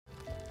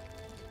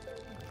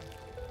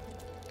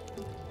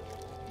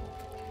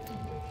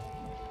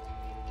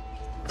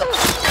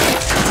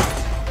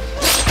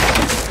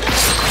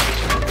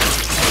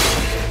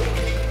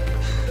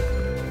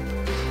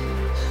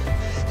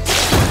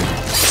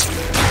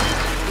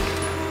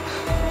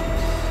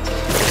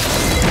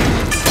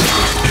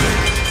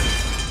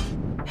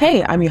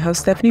Hey, I'm your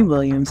host Stephanie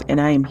Williams, and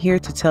I am here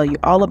to tell you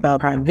all about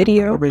Prime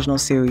Video original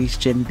series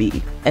Gen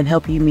V and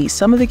help you meet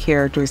some of the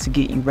characters to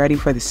get you ready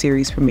for the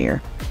series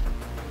premiere.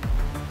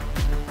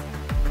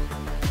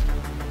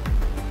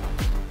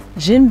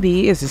 Gen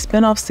V is a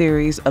spin-off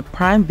series of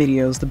Prime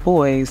Video's The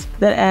Boys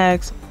that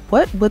asks,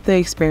 what would the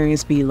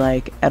experience be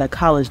like at a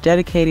college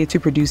dedicated to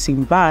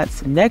producing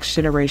Vought's next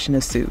generation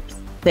of soups?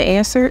 The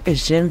answer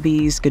is Gen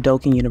V's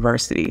Godolphin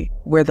University,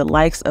 where the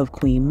likes of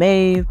Queen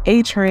Maeve,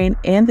 A-Train,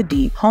 and the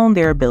Deep hone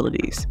their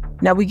abilities.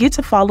 Now we get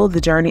to follow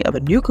the journey of a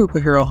new group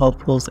of hero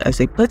hopefuls as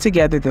they put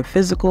together their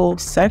physical,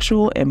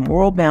 sexual, and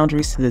moral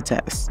boundaries to the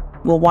test.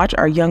 We'll watch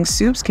our young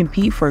soups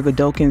compete for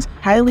Godolphin's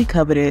highly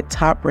coveted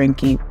top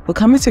ranking, but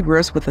coming to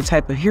grips with the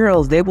type of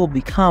heroes they will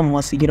become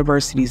once the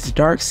university's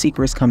dark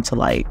secrets come to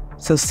light.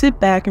 So sit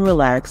back and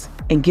relax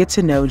and get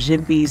to know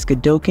Gen V's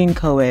Godolphin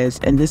co-eds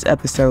in this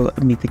episode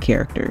of Meet the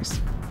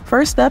Characters.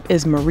 First up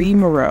is Marie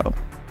Moreau.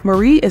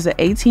 Marie is an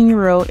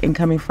 18-year-old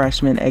incoming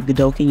freshman at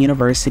Godolphin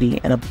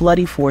University and a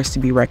bloody force to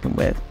be reckoned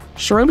with.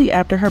 Shortly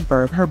after her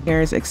birth, her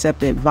parents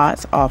accepted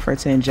Vought's offer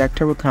to inject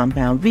her with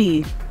Compound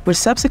V, which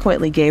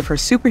subsequently gave her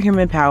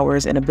superhuman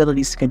powers and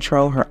abilities to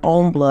control her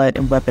own blood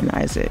and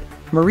weaponize it.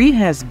 Marie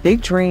has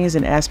big dreams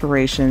and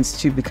aspirations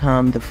to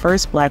become the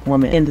first Black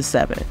woman in the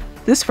Seven.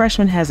 This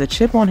freshman has a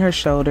chip on her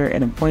shoulder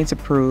and a point to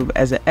prove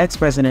as an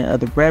ex-president of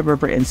the Red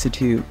River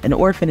Institute, an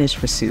orphanage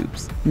for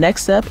soups.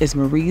 Next up is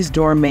Marie's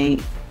dorm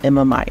mate,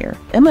 Emma Meyer.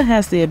 Emma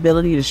has the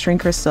ability to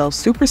shrink herself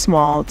super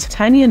small to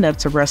tiny enough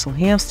to wrestle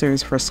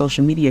hamsters for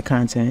social media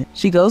content.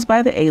 She goes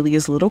by the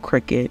alias Little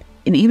Cricket,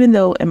 and even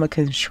though Emma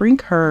can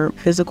shrink her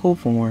physical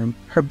form,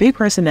 her big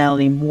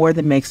personality more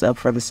than makes up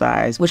for the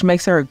size, which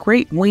makes her a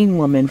great wing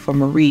woman for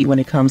Marie when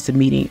it comes to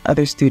meeting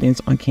other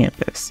students on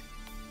campus.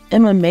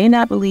 Emma may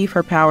not believe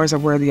her powers are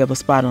worthy of a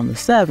spot on the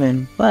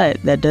Seven,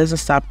 but that doesn't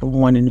stop her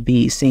wanting to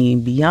be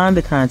seen beyond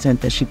the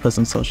content that she puts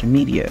on social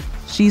media.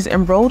 She's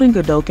enrolled in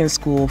Godolphin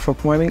School for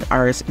Performing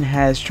Arts and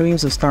has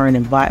dreams of starring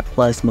in Vought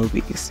Plus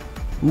movies.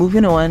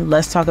 Moving on,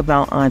 let's talk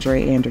about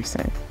Andre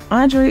Anderson.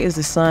 Andre is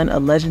the son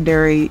of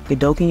legendary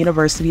Godolphin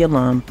University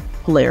alum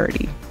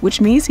Polarity,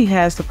 which means he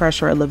has the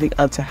pressure of living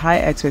up to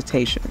high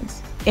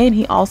expectations. And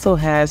he also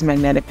has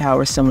magnetic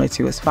powers similar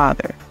to his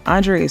father.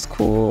 Andre is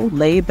cool,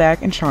 laid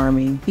back, and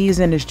charming. He is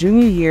in his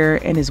junior year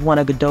and is one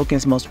of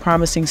Godolphin's most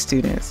promising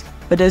students.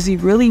 But does he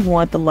really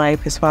want the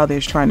life his father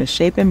is trying to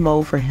shape and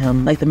mold for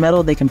him like the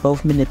metal they can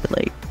both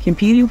manipulate?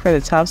 Competing for the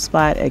top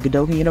spot at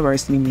Godolphin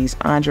University means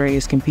Andre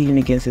is competing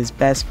against his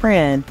best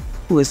friend,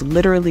 who is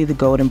literally the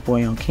golden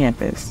boy on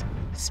campus.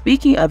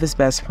 Speaking of his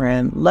best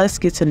friend, let's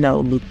get to know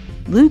Luke.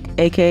 Luke,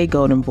 aka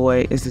Golden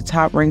Boy, is the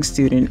top-ranked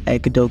student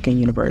at Godolphin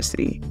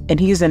University, and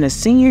he is in his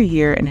senior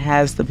year and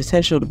has the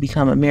potential to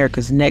become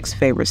America's next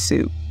favorite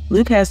soup.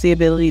 Luke has the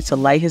ability to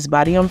light his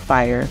body on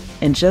fire,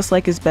 and just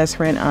like his best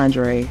friend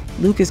Andre,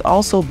 Luke is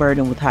also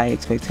burdened with high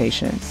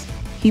expectations.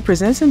 He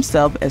presents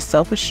himself as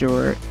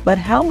self-assured, but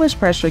how much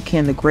pressure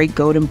can the great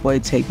Golden Boy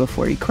take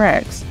before he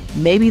cracks?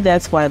 Maybe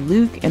that's why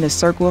Luke and his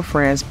circle of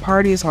friends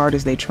party as hard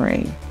as they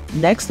train.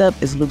 Next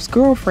up is Luke's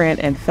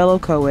girlfriend and fellow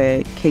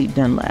co-ed, Kate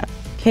Dunlap.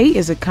 Kate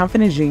is a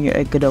confident junior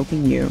at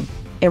Godolphin U,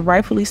 and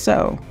rightfully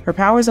so. Her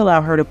powers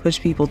allow her to push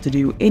people to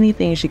do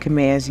anything she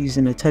commands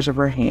using the touch of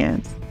her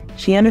hands.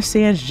 She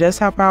understands just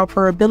how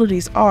powerful her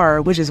abilities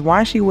are, which is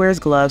why she wears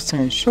gloves to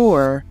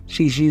ensure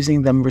she's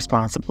using them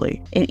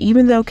responsibly. And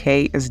even though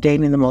Kate is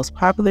dating the most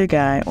popular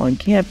guy on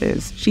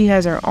campus, she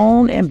has her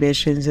own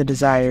ambitions and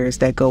desires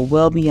that go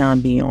well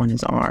beyond being on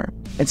his arm.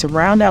 And to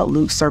round out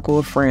Luke's circle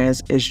of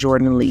friends is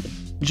Jordan Lee.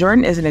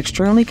 Jordan is an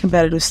extremely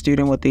competitive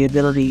student with the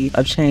ability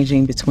of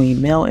changing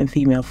between male and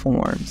female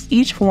forms.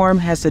 Each form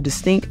has a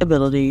distinct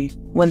ability.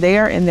 When they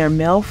are in their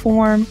male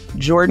form,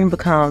 Jordan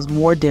becomes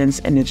more dense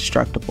and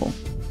indestructible.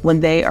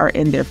 When they are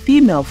in their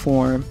female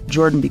form,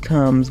 Jordan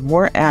becomes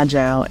more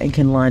agile and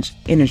can launch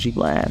energy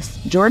blasts.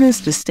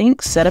 Jordan's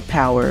distinct set of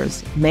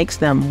powers makes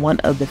them one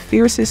of the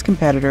fiercest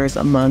competitors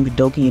among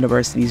Godolphin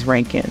University's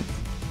rankings.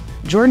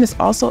 Jordan is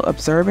also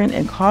observant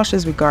and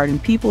cautious regarding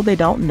people they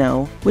don't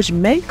know, which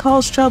may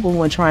cause trouble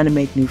when trying to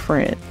make new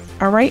friends.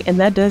 Alright, and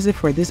that does it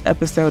for this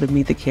episode of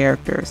Meet the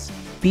Characters.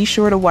 Be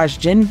sure to watch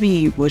Gen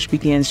V, which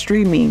begins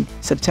streaming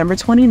September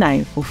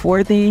 29th.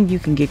 Before then, you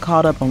can get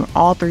caught up on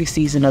all 3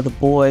 seasons of The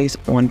Boys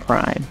on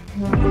Prime.